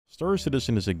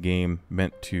StarCitizen is a game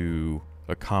meant to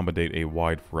accommodate a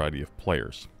wide variety of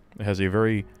players. It has a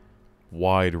very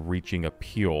wide-reaching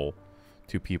appeal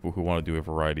to people who want to do a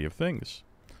variety of things.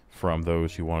 From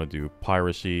those who want to do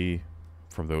piracy,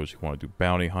 from those who want to do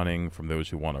bounty hunting, from those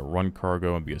who want to run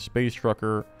cargo and be a space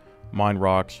trucker, mine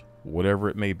rocks, whatever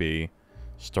it may be,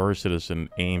 StarCitizen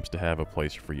aims to have a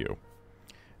place for you.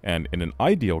 And in an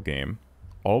ideal game,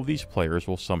 all of these players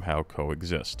will somehow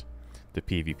coexist. The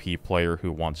PvP player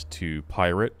who wants to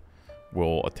pirate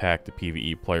will attack the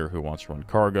PvE player who wants to run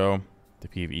cargo. The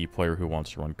PvE player who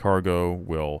wants to run cargo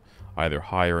will either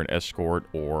hire an escort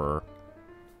or,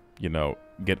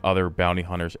 get other bounty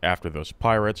hunters after those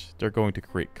pirates. They're going to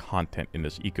create content in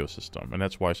this ecosystem, and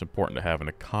that's why it's important to have an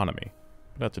economy.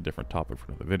 But that's a different topic for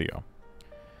another video.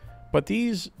 But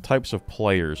these types of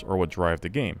players are what drive the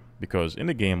game, because in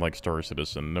a game like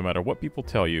StarCitizen, no matter what people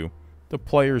tell you, the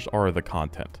players are the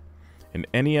content. In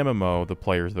any MMO, the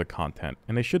players are the content,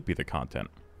 and they should be the content.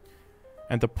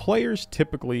 And the players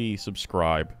typically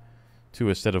subscribe to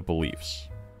a set of beliefs.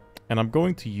 And I'm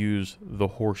going to use the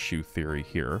horseshoe theory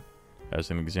here as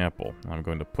an example. I'm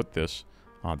going to put this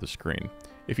on the screen.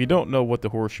 If you don't know what the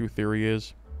horseshoe theory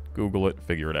is, Google it,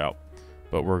 figure it out.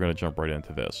 But we're going to jump right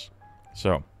into this.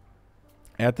 So,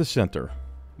 at the center,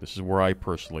 this is where I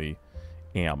personally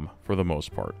am for the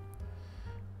most part.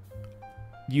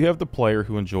 You have the player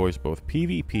who enjoys both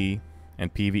PvP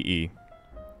and PvE,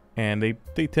 and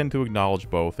they tend to acknowledge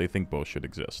both. They think both should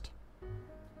exist.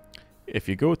 If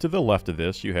you go to the left of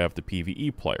this, you have the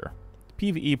PvE player.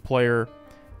 The PvE player,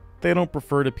 they don't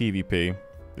prefer the PvP.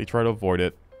 They try to avoid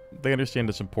it. They understand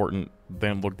it's important. They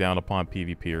don't look down upon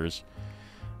PvPers.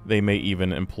 They may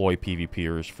even employ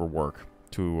PvPers for work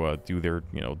to do their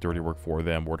dirty work for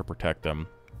them or to protect them.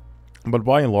 But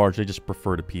by and large, they just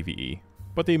prefer the PvE.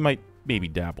 But they might maybe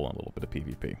dabble in a little bit of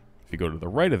PvP. If you go to the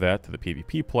right of that, to the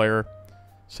PvP player,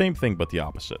 same thing but the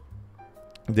opposite.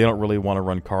 They don't really want to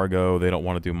run cargo, they don't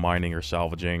want to do mining or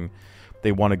salvaging.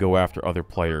 They want to go after other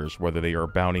players, whether they are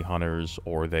bounty hunters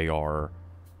or they are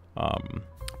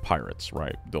pirates,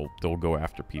 right? They'll go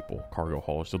after people, cargo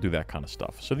haulers, they'll do that kind of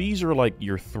stuff. So these are like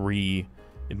your three,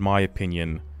 in my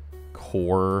opinion,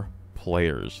 core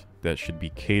players that should be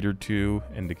catered to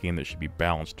and the game that should be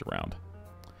balanced around.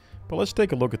 But let's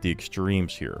take a look at the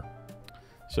extremes here.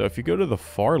 So if you go to the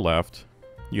far left,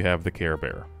 you have the Care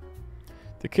Bear.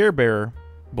 The Care Bear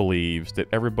believes that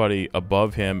everybody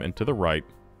above him and to the right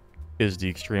is the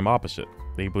extreme opposite.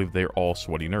 They believe they're all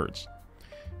sweaty nerds.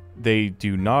 They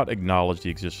do not acknowledge the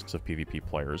existence of PvP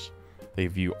players. They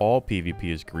view all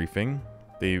PvP as griefing.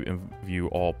 They view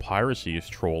all piracy as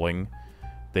trolling.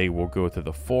 They will go to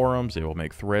the forums, they will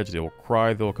make threads, they will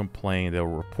cry, they'll complain, they'll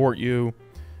report you.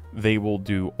 They will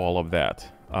do all of that.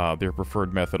 Their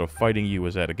preferred method of fighting you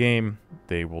is at a game.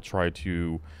 They will try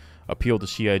to appeal to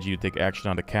CIG to take action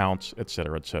on accounts,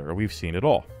 etc., etc. We've seen it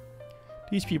all.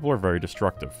 These people are very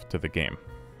destructive to the game.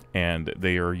 And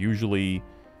they are usually,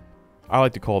 I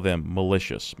like to call them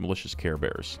malicious Care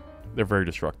Bears. They're very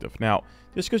destructive. Now,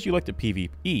 just because you like the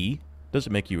PvE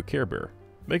doesn't make you a Care Bear.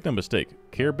 Make no mistake,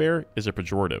 Care Bear is a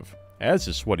pejorative, as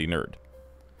is Sweaty Nerd.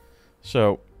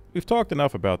 So, we've talked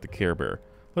enough about the Care Bear.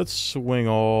 Let's swing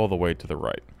all the way to the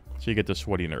right. So you get the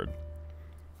Sweaty Nerd.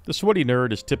 The Sweaty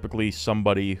Nerd is typically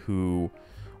somebody who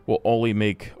will only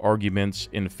make arguments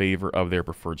in favor of their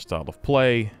preferred style of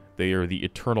play. They are the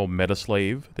eternal meta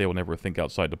slave. They will never think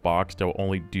outside the box. They will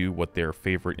only do what their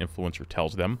favorite influencer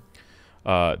tells them.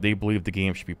 They believe the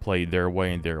game should be played their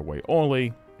way and their way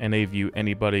only. And they view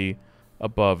anybody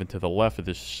above and to the left of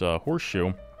this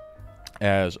horseshoe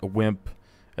as a wimp,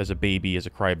 as a baby, as a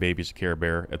crybaby, as a Care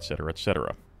Bear, etc.,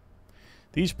 etc.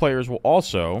 These players will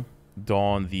also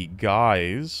don the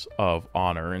guise of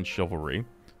honor and chivalry,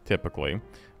 typically,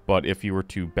 but if you were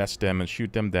to best them and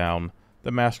shoot them down,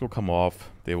 the mask will come off,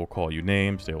 they will call you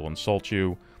names, they will insult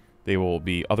you, they will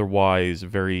be otherwise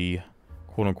very,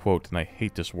 quote-unquote, and I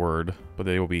hate this word, but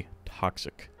they will be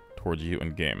toxic towards you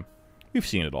in-game. We've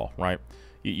seen it all, right?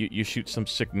 You shoot some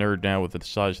sick nerd down with a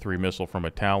size 3 missile from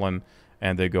a Talon,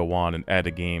 and they go on and add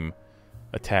a game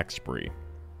attack spree.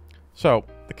 So,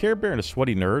 the Care Bear and the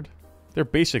Sweaty Nerd, they're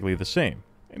basically the same.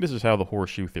 And this is how the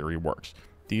horseshoe theory works.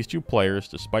 These two players,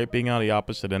 despite being on the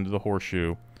opposite end of the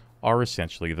horseshoe, are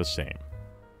essentially the same.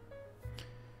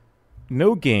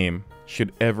 No game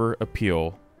should ever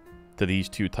appeal to these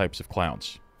two types of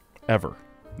clowns. Ever.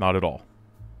 Not at all.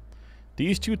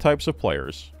 These two types of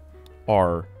players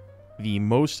are the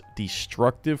most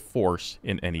destructive force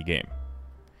in any game.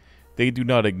 They do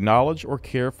not acknowledge or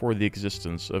care for the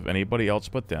existence of anybody else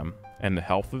but them, and the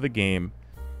health of the game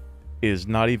is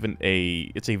not even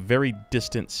it's a very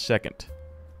distant second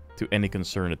to any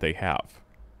concern that they have.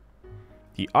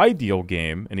 The ideal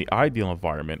game and the ideal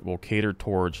environment will cater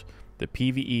towards the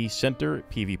PvE center,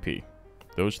 PvP.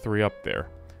 Those three up there.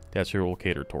 That's who it will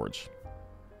cater towards.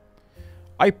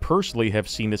 I personally have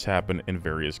seen this happen in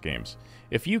various games.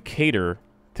 If you cater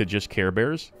to just Care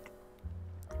Bears,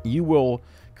 you will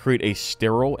create a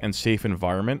sterile and safe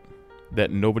environment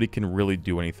that nobody can really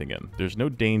do anything in. There's no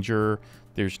danger,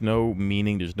 there's no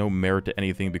meaning, there's no merit to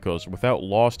anything, because without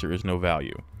loss, there is no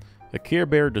value. A Care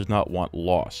Bear does not want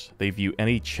loss. They view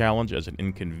any challenge as an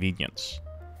inconvenience.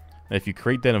 And if you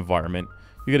create that environment,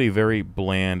 you get a very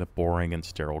bland, boring, and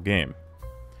sterile game.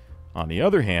 On the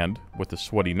other hand, with the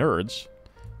sweaty nerds,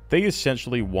 they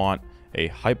essentially want a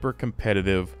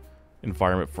hyper-competitive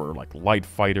environment for like light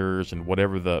fighters and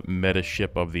whatever the meta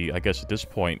ship of the, I guess at this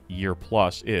point, year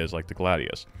plus is, like the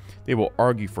Gladius. They will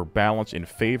argue for balance in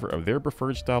favor of their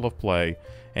preferred style of play,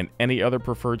 and any other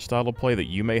preferred style of play that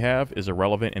you may have is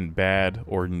irrelevant and bad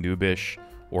or noobish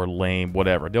or lame,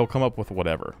 whatever. They'll come up with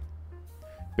whatever.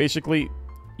 Basically,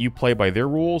 you play by their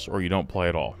rules or you don't play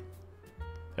at all.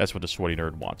 That's what the sweaty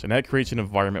nerd wants. And that creates an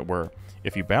environment where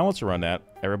if you balance around that,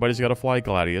 everybody's got to fly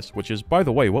Gladius, which is, by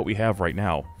the way, what we have right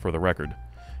now, for the record.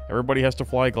 Everybody has to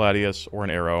fly Gladius or an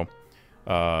arrow.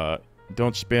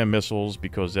 Don't spam missiles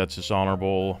because that's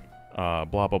dishonorable. Blah,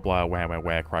 blah, blah, wah, wah,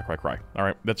 wah, cry, cry, cry.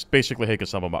 Alright, that's basically how you can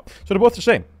sum them up. So they're both the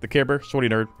same. The Care Bear, sweaty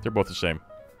nerd, they're both the same.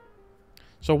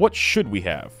 So what should we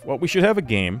have? Well, we should have a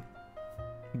game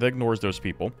that ignores those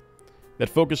people, that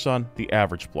focus on the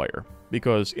average player.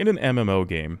 Because in an MMO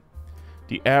game,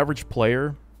 the average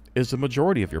player is the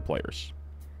majority of your players.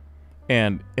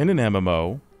 And in an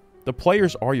MMO, the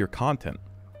players are your content.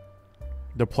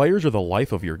 The players are the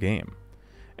life of your game.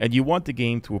 And you want the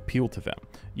game to appeal to them.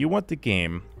 You want the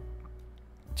game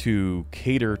to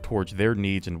cater towards their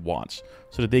needs and wants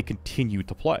so that they continue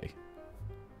to play.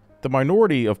 The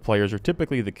minority of players are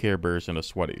typically the Care Bears and the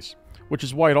Sweaties, which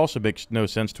is why it also makes no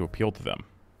sense to appeal to them.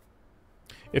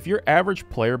 If your average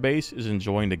player base is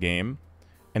enjoying the game,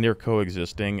 and they're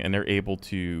coexisting, and they're able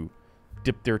to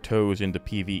dip their toes into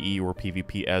PvE or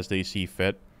PvP as they see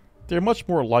fit, they're much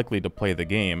more likely to play the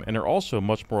game, and they're also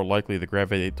much more likely to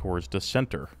gravitate towards the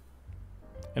center.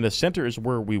 And the center is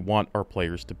where we want our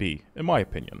players to be, in my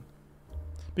opinion.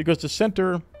 Because the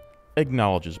center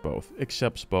acknowledges both,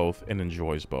 accepts both, and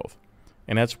enjoys both.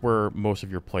 And that's where most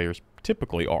of your players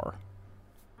typically are.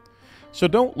 So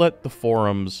don't let the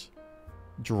forums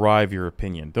drive your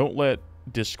opinion. Don't let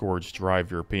Discords drive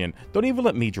your opinion. Don't even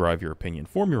let me drive your opinion.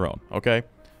 Form your own, okay?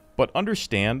 But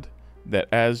understand that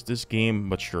as this game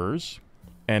matures,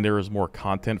 and there is more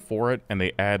content for it, and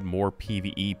they add more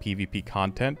PvE, PvP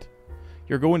content,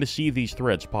 you're going to see these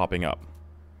threads popping up.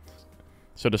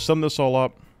 So to sum this all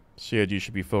up, CIG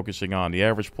should be focusing on the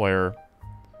average player,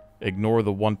 ignore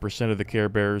the 1% of the Care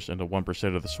Bears and the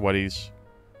 1% of the Sweaties,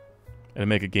 and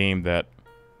make a game that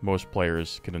most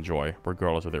players can enjoy,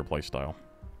 regardless of their playstyle.